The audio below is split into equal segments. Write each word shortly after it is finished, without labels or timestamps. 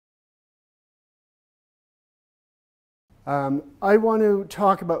I want to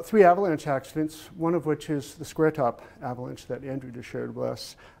talk about 3 avalanche accidents, one of which is the Square Top avalanche that Andrew just shared with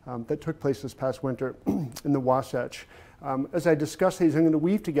us that took place this past winter in the Wasatch. As I discuss these, I'm going to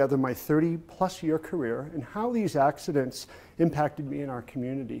weave together my 30-plus year career and how these accidents impacted me in our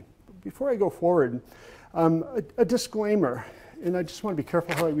community. Before I go forward, a disclaimer, and I just want to be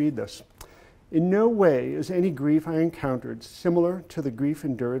careful how I read this. In no way is any grief I encountered similar to the grief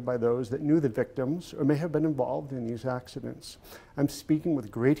endured by those that knew the victims or may have been involved in these accidents. I'm speaking with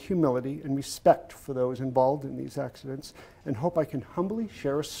great humility and respect for those involved in these accidents and hope I can humbly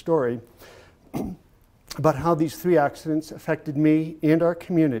share a story about how these 3 accidents affected me and our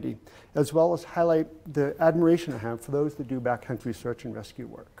community, as well as highlight the admiration I have for those that do backcountry search and rescue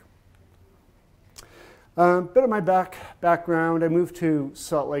work. A bit of my background, I moved to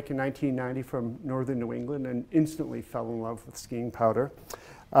Salt Lake in 1990 from northern New England and instantly fell in love with skiing powder,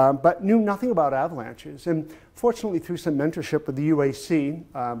 but knew nothing about avalanches. And fortunately, through some mentorship with the UAC,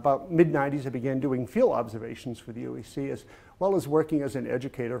 about mid-90s I began doing field observations for the UAC, as well as working as an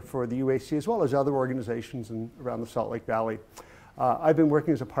educator for the UAC, as well as other organizations around the Salt Lake Valley. I've been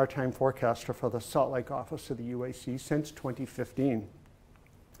working as a part-time forecaster for the Salt Lake office of the UAC since 2015.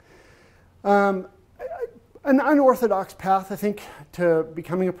 An unorthodox path, I think, to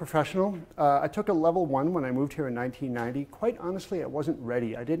becoming a professional. I took a level 1 when I moved here in 1990. Quite honestly, I wasn't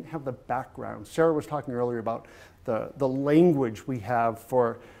ready. I didn't have the background. Sarah was talking earlier about the language we have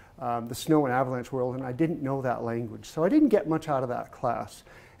for the snow and avalanche world, and I didn't know that language. So I didn't get much out of that class.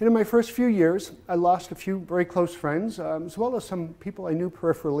 And in my first few years, I lost a few very close friends, as well as some people I knew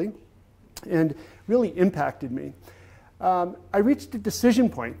peripherally, and really impacted me. I reached a decision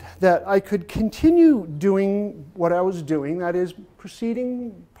point that I could continue doing what I was doing, that is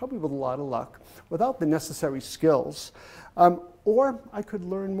proceeding probably with a lot of luck, without the necessary skills, or I could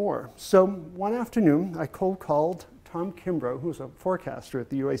learn more. So one afternoon, I cold called Tom Kimbrough, who was a forecaster at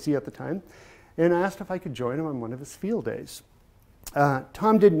the UAC at the time, and I asked if I could join him on one of his field days.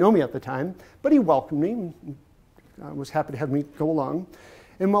 Tom didn't know me at the time, but he welcomed me and was happy to have me go along.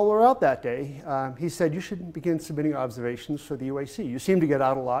 And while we were out that day, he said, you should begin submitting observations for the UAC. You seem to get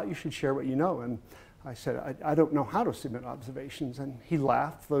out a lot. You should share what you know. And I said, I don't know how to submit observations. And he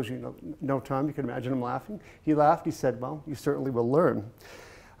laughed. For those of you who know Tom, you can imagine him laughing. He laughed. He said, well, you certainly will learn.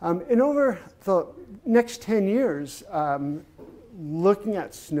 And over the next 10 years, looking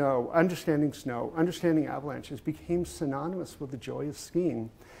at snow, understanding avalanches became synonymous with the joy of skiing.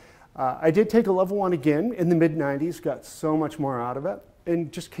 I did take a level 1 again in the mid-90s, got so much more out of it,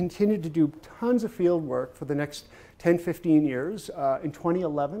 and just continued to do tons of field work for the next 10, 15 years. In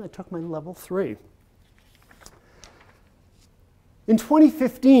 2011, I took my level 3. In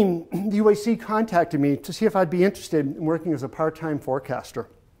 2015, the UAC contacted me to see if I'd be interested in working as a part-time forecaster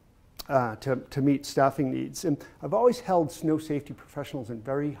to meet staffing needs. And I've always held snow safety professionals in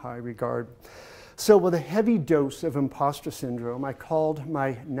very high regard. So with a heavy dose of imposter syndrome, I called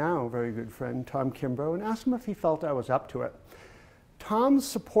my now very good friend, Tom Kimbrough, and asked him if he felt I was up to it. Tom's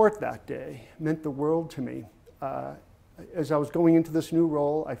support that day meant the world to me. As I was going into this new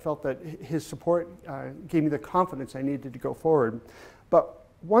role, I felt that his support gave me the confidence I needed to go forward. But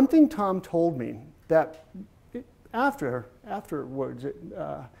one thing Tom told me that afterwards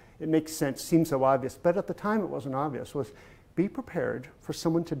it makes sense, seems so obvious, but at the time it wasn't obvious, was be prepared for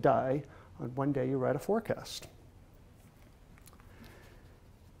someone to die on one day you write a forecast.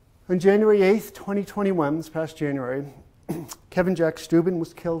 On January 8th, 2021, this past January, Kevin Jack Steuben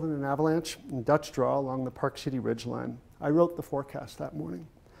was killed in an avalanche in Dutch Draw along the Park City Ridgeline. I wrote the forecast that morning.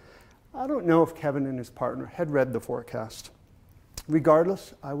 I don't know if Kevin and his partner had read the forecast.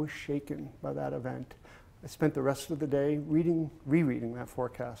 Regardless, I was shaken by that event. I spent the rest of the day rereading that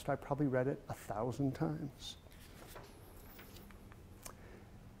forecast. I probably read it 1,000 times.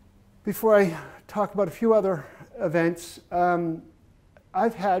 Before I talk about a few other events,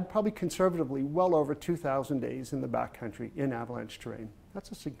 I've had probably conservatively well over 2,000 days in the backcountry in avalanche terrain.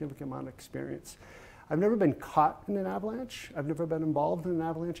 That's a significant amount of experience. I've never been caught in an avalanche. I've never been involved in an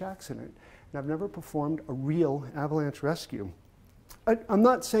avalanche accident. And I've never performed a real avalanche rescue. I'm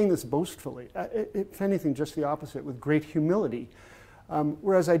not saying this boastfully. If anything, just the opposite, with great humility.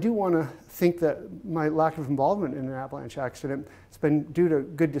 Whereas I do want to think that my lack of involvement in an avalanche accident has been due to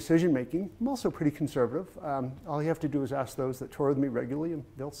good decision making. I'm also pretty conservative. All you have to do is ask those that tour with me regularly, and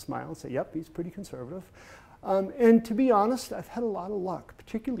they'll smile and say, yep, he's pretty conservative. And to be honest, I've had a lot of luck,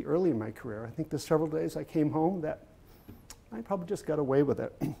 particularly early in my career. I think there's several days I came home that I probably just got away with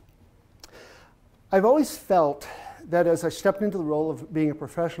it. I've always felt that as I stepped into the role of being a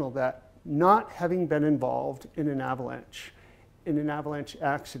professional, that not having been involved in an avalanche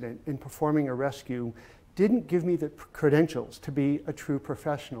accident, in performing a rescue, didn't give me the credentials to be a true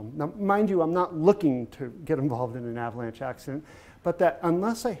professional. Now, mind you, I'm not looking to get involved in an avalanche accident, but that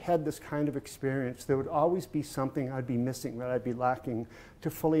unless I had this kind of experience, there would always be something I'd be missing, that I'd be lacking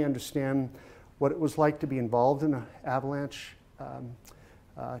to fully understand what it was like to be involved in an avalanche,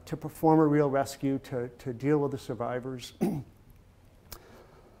 to perform a real rescue, to deal with the survivors.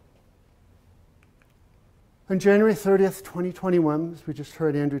 On January 30th, 2021, as we just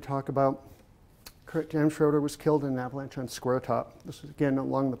heard Andrew talk about, Kurt Schroeder was killed in an avalanche on Square Top. This was again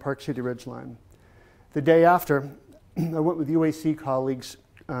along the Park City Ridge line. The day after, I went with UAC colleagues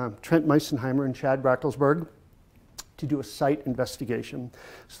Trent Meisenheimer and Chad Brackelsberg to do a site investigation.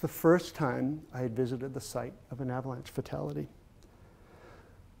 It's the first time I had visited the site of an avalanche fatality.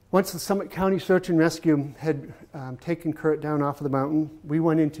 Once the Summit County Search and Rescue had taken Kurt down off of the mountain, we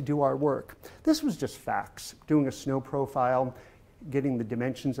went in to do our work. This was just facts, doing a snow profile, getting the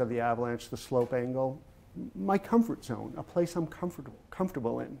dimensions of the avalanche, the slope angle, my comfort zone, a place I'm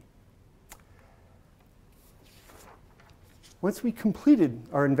comfortable in. Once we completed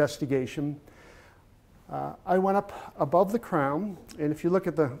our investigation, I went up above the crown, and if you look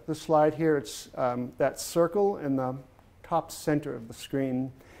at the slide here, it's that circle in the top center of the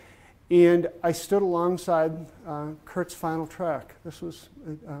screen. And I stood alongside Kurt's final track. This was,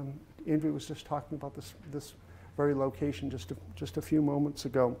 Andrew was just talking about this very location just a few moments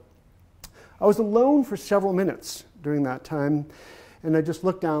ago. I was alone for several minutes during that time, and I just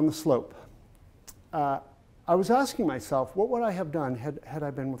looked down the slope. I was asking myself, what would I have done had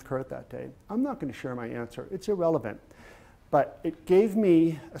I been with Kurt that day? I'm not going to share my answer. It's irrelevant. But it gave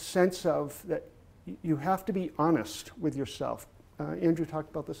me a sense of that you have to be honest with yourself. Andrew talked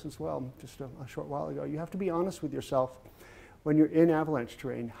about this as well just a short while ago. You have to be honest with yourself when you're in avalanche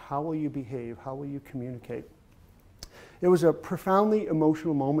terrain. How will you behave? How will you communicate? It was a profoundly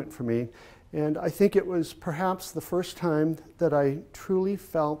emotional moment for me, and I think it was perhaps the first time that I truly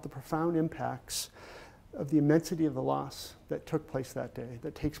felt the profound impacts of the immensity of the loss that took place that day,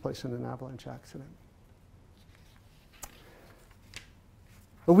 that takes place in an avalanche accident.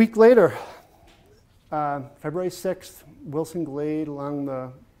 A week later, February 6th, Wilson Glade along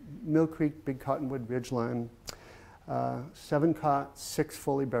the Mill Creek Big Cottonwood Ridgeline, 7 caught, 6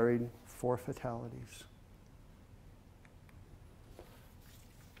 fully buried, 4 fatalities.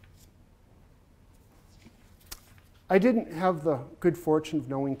 I didn't have the good fortune of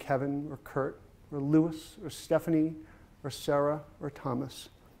knowing Kevin or Kurt or Lewis or Stephanie or Sarah or Thomas,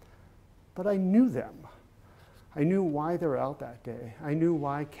 but I knew them. I knew why they were out that day. I knew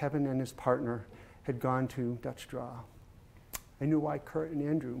why Kevin and his partner had gone to Dutch Draw. I knew why Kurt and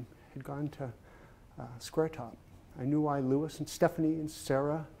Andrew had gone to Square Top. I knew why Lewis and Stephanie and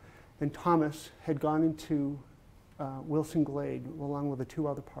Sarah and Thomas had gone into Wilson Glade along with the 2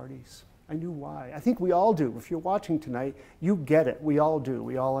 other parties. I knew why. I think we all do. If you're watching tonight, you get it. We all do.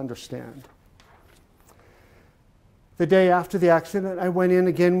 We all understand. The day after the accident, I went in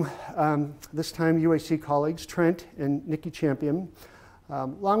again, this time UAC colleagues, Trent and Nikki Champion,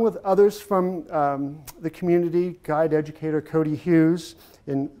 along with others from the community, guide educator Cody Hughes,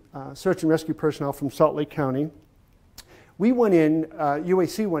 and search and rescue personnel from Salt Lake County. We went in,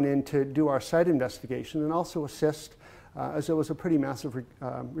 UAC went in to do our site investigation and also assist, as it was a pretty massive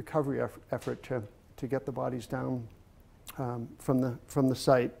recovery effort to get the bodies down from the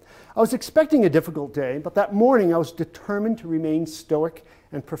site. I was expecting a difficult day, but that morning I was determined to remain stoic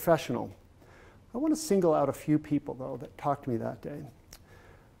and professional. I want to single out a few people, though, that talked to me that day.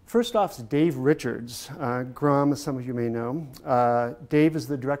 First off is Dave Richards, Grom, as some of you may know. Dave is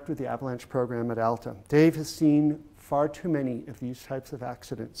the director of the avalanche program at Alta. Dave has seen far too many of these types of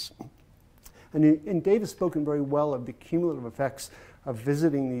accidents. And Dave has spoken very well of the cumulative effects of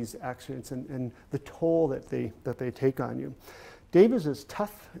visiting these accidents and the toll that they take on you. Dave is as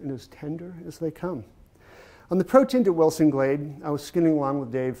tough and as tender as they come. On the approach into Wilson Glade, I was skinning along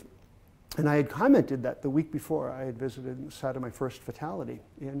with Dave, and I had commented that the week before I had visited the site of my first fatality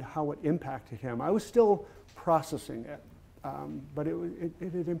and how it impacted him. I was still processing it, but it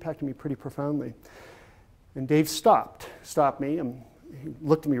had impacted me pretty profoundly. And Dave stopped me, and he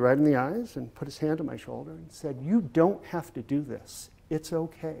looked at me right in the eyes and put his hand on my shoulder and said, "You don't have to do this. It's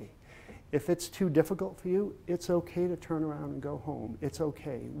okay. If it's too difficult for you, it's okay to turn around and go home. It's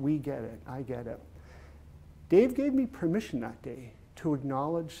okay. We get it. I get it." Dave gave me permission that day to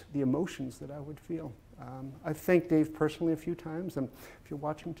acknowledge the emotions that I would feel. I've thanked Dave personally a few times, and if you're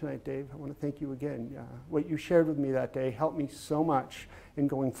watching tonight, Dave, I want to thank you again. What you shared with me that day helped me so much in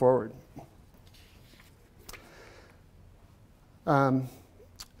going forward.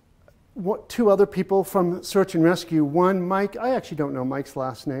 two other people from search and rescue. One, Mike, I actually don't know Mike's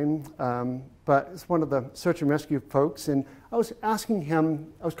last name, but it's one of the search and rescue folks. And I was asking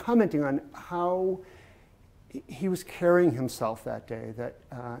him, I was commenting on how he was carrying himself that day, that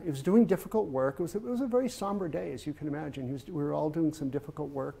he was doing difficult work. It was a very somber day, as you can imagine. We were all doing some difficult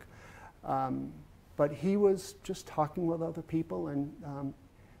work. But he was just talking with other people, and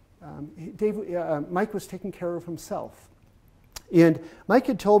Mike was taking care of himself. And Mike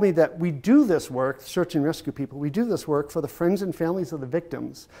had told me that we do this work, search and rescue people, we do this work for the friends and families of the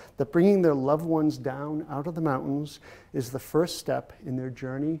victims, that bringing their loved ones down out of the mountains is the first step in their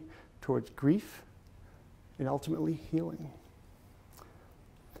journey towards grief and ultimately healing.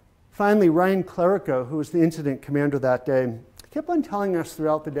 Finally, Ryan Clerico, who was the incident commander that day, kept on telling us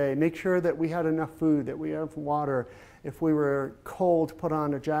throughout the day, make sure that we had enough food, that we had water. If we were cold, put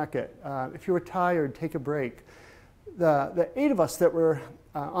on a jacket. If you were tired, take a break. The 8 of us that were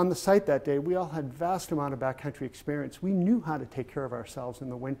on the site that day, we all had vast amount of backcountry experience. We knew how to take care of ourselves in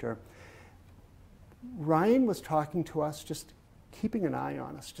the winter. Ryan was talking to us, just keeping an eye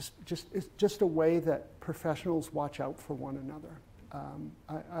on us, just a way that professionals watch out for one another.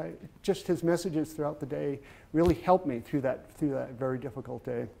 Just his messages throughout the day really helped me through that very difficult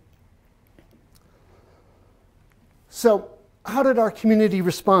day. So, how did our community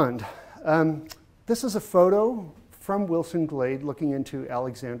respond? This is a photo from Wilson Glade looking into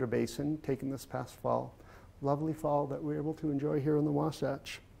Alexander Basin, taken this past fall. Lovely fall that we were able to enjoy here in the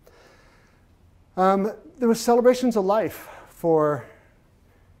Wasatch. There were celebrations of life for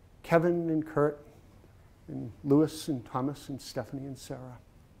Kevin and Kurt, and Lewis and Thomas and Stephanie and Sarah.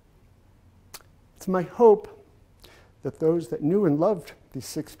 It's my hope that those that knew and loved these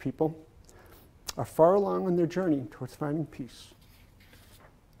 6 people are far along on their journey towards finding peace.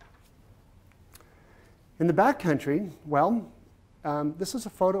 In the backcountry, well, this is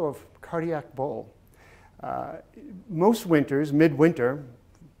a photo of Cardiac Bowl. Most winters, midwinter,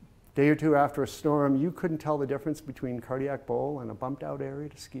 day or two after a storm, you couldn't tell the difference between Cardiac Bowl and a bumped out area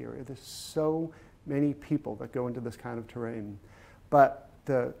to ski area. There's so many people that go into this kind of terrain. But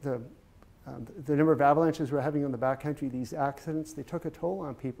the number of avalanches we're having in the backcountry, these accidents, they took a toll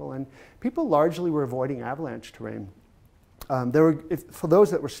on people, and people largely were avoiding avalanche terrain. For those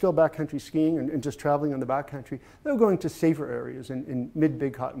that were still backcountry skiing and just traveling in the backcountry, they were going to safer areas in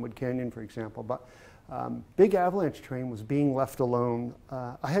mid-Big Cottonwood Canyon, for example. But big avalanche terrain was being left alone.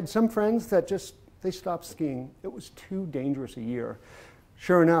 I had some friends that they stopped skiing. It was too dangerous a year.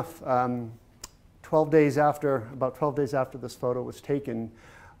 Sure enough, about 12 days after this photo was taken,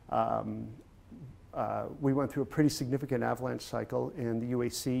 we went through a pretty significant avalanche cycle, and the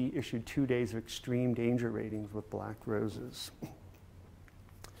UAC issued 2 days of extreme danger ratings with black roses.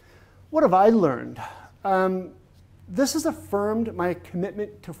 What have I learned? This has affirmed my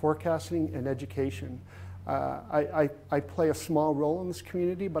commitment to forecasting and education. I play a small role in this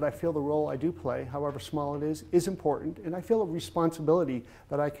community, but I feel the role I do play, however small it is important, and I feel a responsibility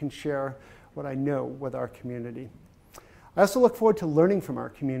that I can share what I know with our community. I also look forward to learning from our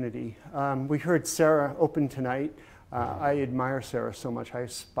community. We heard Sarah open tonight. I admire Sarah so much. I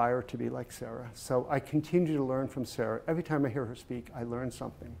aspire to be like Sarah. So I continue to learn from Sarah. Every time I hear her speak, I learn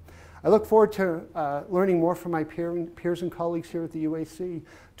something. I look forward to learning more from my peers and colleagues here at the UAC.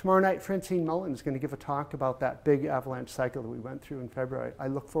 Tomorrow night, Francine Mullen is going to give a talk about that big avalanche cycle that we went through in February. I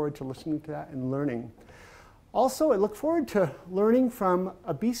look forward to listening to that and learning. Also, I look forward to learning from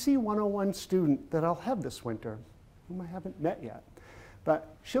a BC 101 student that I'll have this winter, whom I haven't met yet.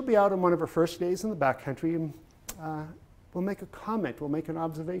 But she'll be out on one of her first days in the backcountry, and we'll make a comment, we'll make an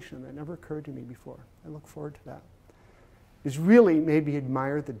observation that never occurred to me before. I look forward to that. It's really made me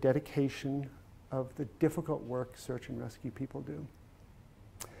admire the dedication of the difficult work search and rescue people do.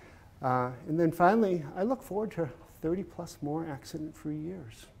 And then finally, I look forward to 30 plus more accident-free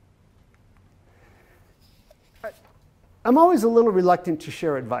years. I'm always a little reluctant to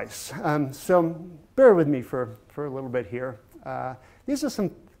share advice, so bear with me for a little bit here. These are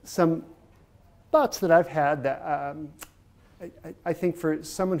some thoughts that I've had that I think for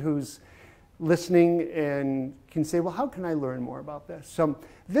someone who's listening and can say, well, how can I learn more about this? So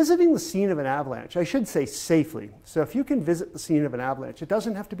visiting the scene of an avalanche, I should say safely. So if you can visit the scene of an avalanche, it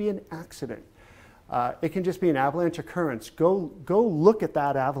doesn't have to be an accident. It can just be an avalanche occurrence. Go look at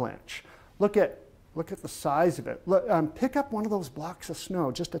that avalanche. Look at the size of it. Look, pick up one of those blocks of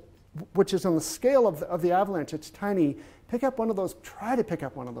snow, which is on the scale of the avalanche, it's tiny. Pick up one of those, try to pick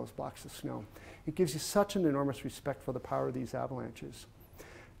up one of those blocks of snow. It gives you such an enormous respect for the power of these avalanches.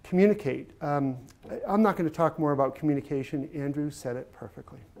 Communicate. I'm not going to talk more about communication. Andrew said it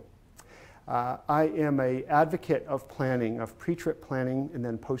perfectly. I am an advocate of planning, of pre-trip planning and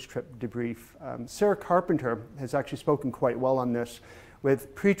then post-trip debrief. Sarah Carpenter has actually spoken quite well on this.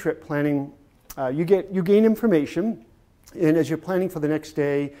 With pre-trip planning, you gain information, and as you're planning for the next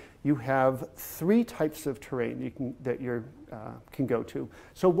day, you have 3 types of terrain that you can go to.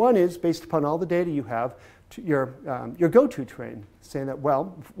 So one is, based upon all the data you have, your go-to terrain, saying that,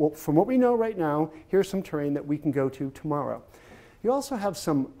 well, from what we know right now, here's some terrain that we can go to tomorrow. You also have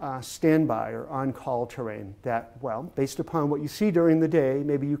some standby or on-call terrain that, well, based upon what you see during the day,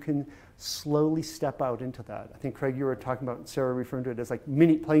 maybe you can slowly step out into that. I think, Craig, you were talking about, Sarah referring to it as like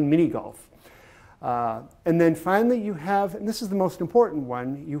playing mini golf. And then finally you have, and this is the most important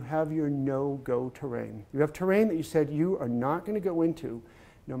one, you have your no-go terrain. You have terrain that you said you are not going to go into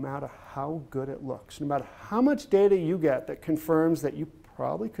no matter how good it looks, no matter how much data you get that confirms that you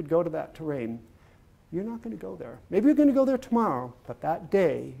probably could go to that terrain. You're not going to go there. Maybe you're going to go there tomorrow, but that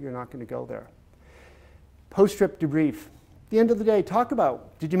day you're not going to go there. Post-trip debrief. At the end of the day, talk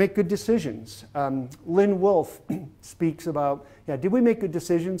about, did you make good decisions? Lynn Wolfe speaks about, yeah, did we make good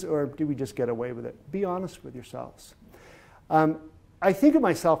decisions or did we just get away with it? Be honest with yourselves. I think of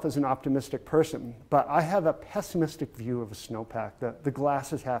myself as an optimistic person, but I have a pessimistic view of a snowpack. The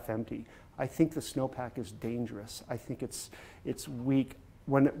glass is half empty. I think the snowpack is dangerous. I think it's weak.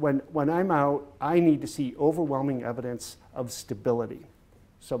 When I'm out, I need to see overwhelming evidence of stability.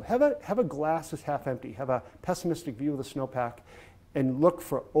 So have a glass that's half empty, have a pessimistic view of the snowpack, and look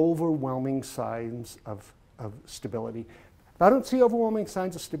for overwhelming signs of stability. If I don't see overwhelming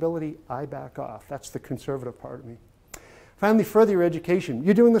signs of stability, I back off. That's the conservative part of me. Finally, further your education.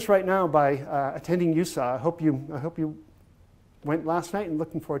 You're doing this right now by attending USAW. I hope you went last night and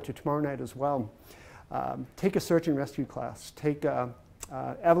looking forward to tomorrow night as well. Take a search and rescue class. Take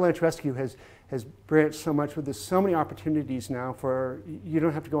avalanche rescue has branched so much with there's so many opportunities now for, you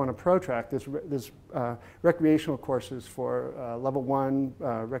don't have to go on a pro track. There's recreational courses for level 1,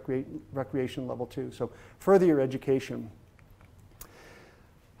 recreation level 2. So further your education.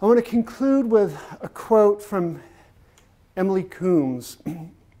 I want to conclude with a quote from Emily Coombs.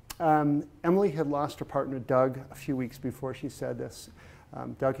 Emily had lost her partner Doug a few weeks before she said this.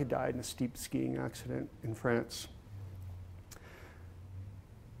 Doug had died in a steep skiing accident in France.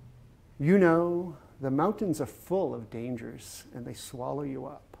 You know, the mountains are full of dangers and they swallow you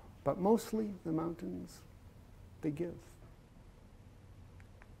up. But mostly the mountains, they give.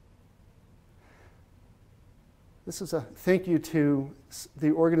 This is a thank you to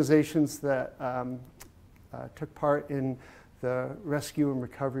the organizations that took part in the rescue and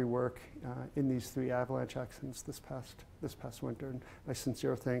recovery work in these 3 avalanche accidents this past winter. And my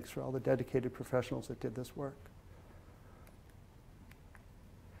sincere thanks for all the dedicated professionals that did this work.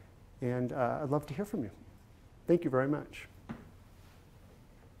 And I'd love to hear from you. Thank you very much.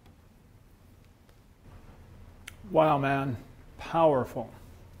 Wow, man. Powerful.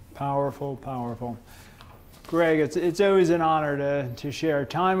 Powerful, powerful. Greg, it's always an honor to share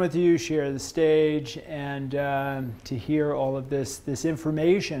time with you, share the stage, and to hear all of this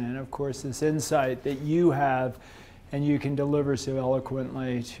information and, of course, this insight that you have and you can deliver so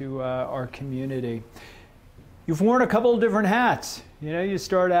eloquently to our community. You've worn a couple of different hats. You know, you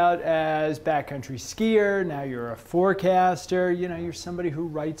start out as backcountry skier, now you're a forecaster, you know, you're somebody who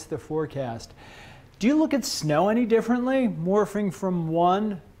writes the forecast. Do you look at snow any differently, morphing from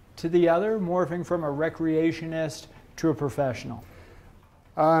one to the other, morphing from a recreationist to a professional?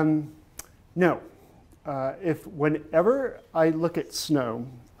 No. Whenever I look at snow,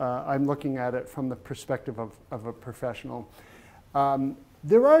 I'm looking at it from the perspective of a professional.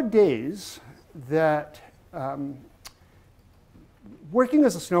 There are days that working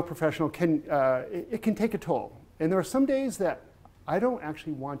as a snow professional can take a toll. And there are some days that I don't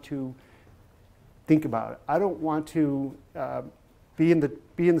actually want to think about it. I don't want to be in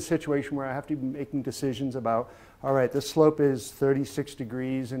the situation where I have to be making decisions about, all right, this slope is 36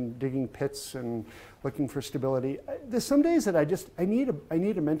 degrees and digging pits and looking for stability. There's some days that I need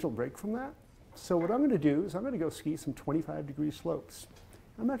a mental break from that. So what I'm going to do is I'm going to go ski some 25-degree slopes.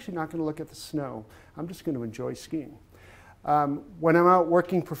 I'm actually not going to look at the snow. I'm just going to enjoy skiing. When I'm out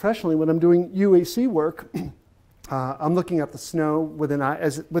working professionally, when I'm doing UAC work, I'm looking at the snow with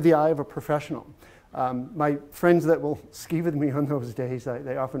the eye of a professional. My friends that will ski with me on those days,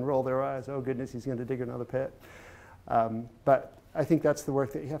 they often roll their eyes. Oh goodness, he's going to dig another pit. But I think that's the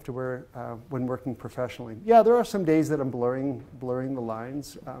work that you have to wear when working professionally. Yeah, there are some days that I'm blurring the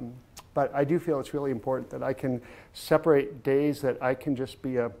lines, but I do feel it's really important that I can separate days that I can just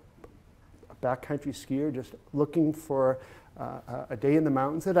be a backcountry skier, just looking for a day in the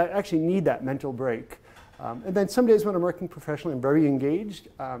mountains, that I actually need that mental break. And then some days when I'm working professionally, I'm very engaged.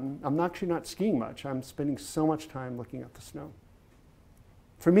 I'm actually not skiing much. I'm spending so much time looking at the snow.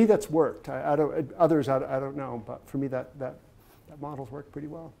 For me, that's worked. Others, I don't know, but for me, that model's worked pretty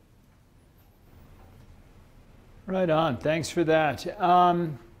well. Right on. Thanks for that.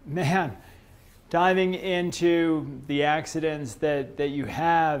 Man, diving into the accidents that you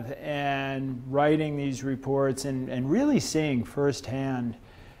have and writing these reports and really seeing firsthand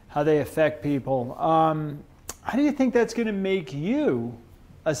how they affect people. How do you think that's going to make you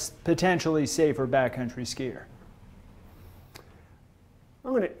a potentially safer backcountry skier?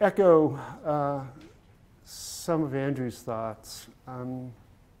 I'm going to echo some of Andrew's thoughts.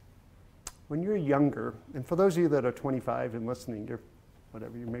 When you're younger, and for those of you that are 25 and listening, you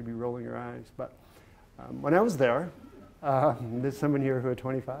may be rolling your eyes, but when I was there, there's someone here who are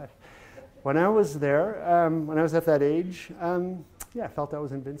 25. When I was there, when I was at that age, I felt I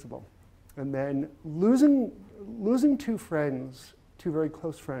was invincible. And then losing two friends, two very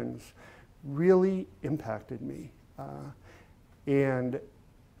close friends, really impacted me. And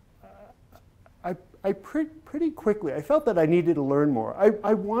I pretty quickly, I felt that I needed to learn more.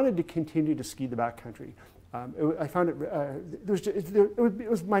 I wanted to continue to ski the backcountry. I found it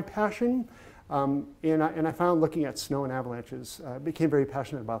was my passion, and I found looking at snow and avalanches, became very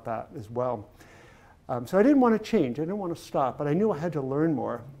passionate about that as well. So I didn't want to change, I didn't want to stop, but I knew I had to learn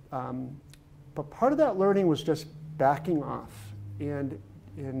more. But part of that learning was just backing off. And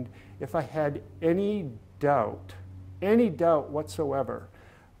if I had any doubt whatsoever,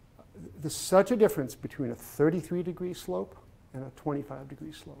 there's such a difference between a 33-degree slope and a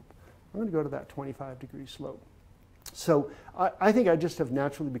 25-degree slope. I'm going to go to that 25-degree slope. So I think I just have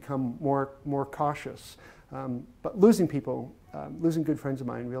naturally become more cautious. But losing people, losing good friends of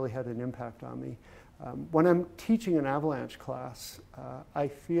mine really had an impact on me. When I'm teaching an avalanche class, I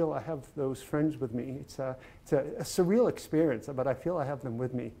feel I have those friends with me. It's a surreal experience, but I feel I have them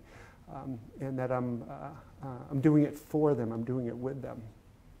with me, and that I'm doing it for them. I'm doing it with them.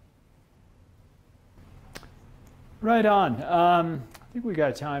 Right on. I think we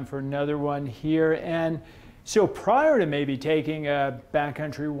got time for another one here. And so prior to maybe taking a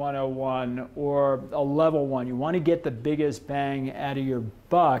Backcountry 101 or a level 1, you want to get the biggest bang out of your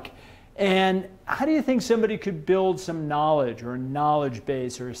buck. And how do you think somebody could build some knowledge or a knowledge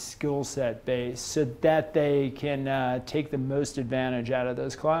base or a skill set base so that they can take the most advantage out of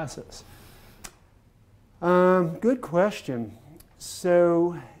those classes? Good question.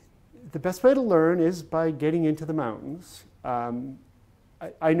 So the best way to learn is by getting into the mountains.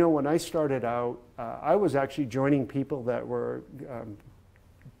 I know when I started out, I was actually joining people that were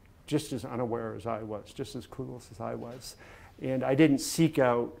just as unaware as I was, just as clueless as I was. And I didn't seek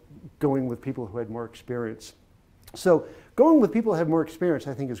out going with people who had more experience. So going with people who have more experience,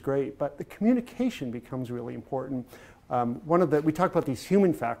 I think, is great, but the communication becomes really important. We talk about these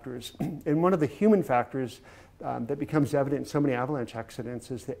human factors, and one of the human factors that becomes evident in so many avalanche accidents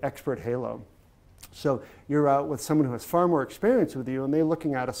is the expert halo. So you're out with someone who has far more experience with you, and they're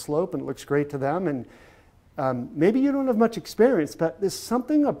looking at a slope and it looks great to them, and maybe you don't have much experience, but there's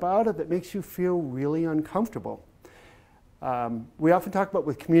something about it that makes you feel really uncomfortable. We often talk about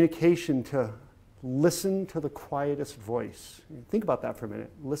with communication to listen to the quietest voice. Think about that for a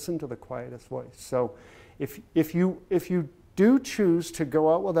minute. Listen to the quietest voice. So if you do choose to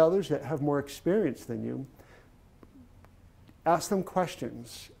go out with others that have more experience than you, ask them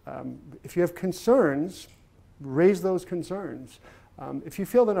questions. If you have concerns, raise those concerns. If you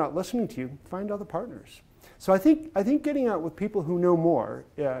feel they're not listening to you, find other partners. So I think getting out with people who know more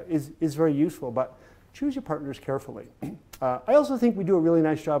is very useful, but choose your partners carefully. I also think we do a really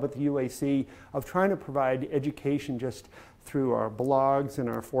nice job at the UAC of trying to provide education just through our blogs and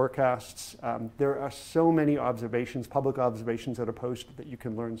our forecasts. There are so many observations, public observations that are posted that you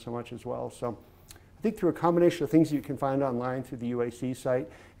can learn so much as well. So I think through a combination of things you can find online through the UAC site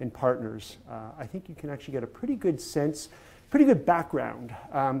and partners, I think you can actually get a pretty good sense, pretty good background,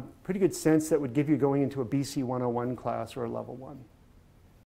 pretty good sense that would give you going into a BC 101 class or a level 1.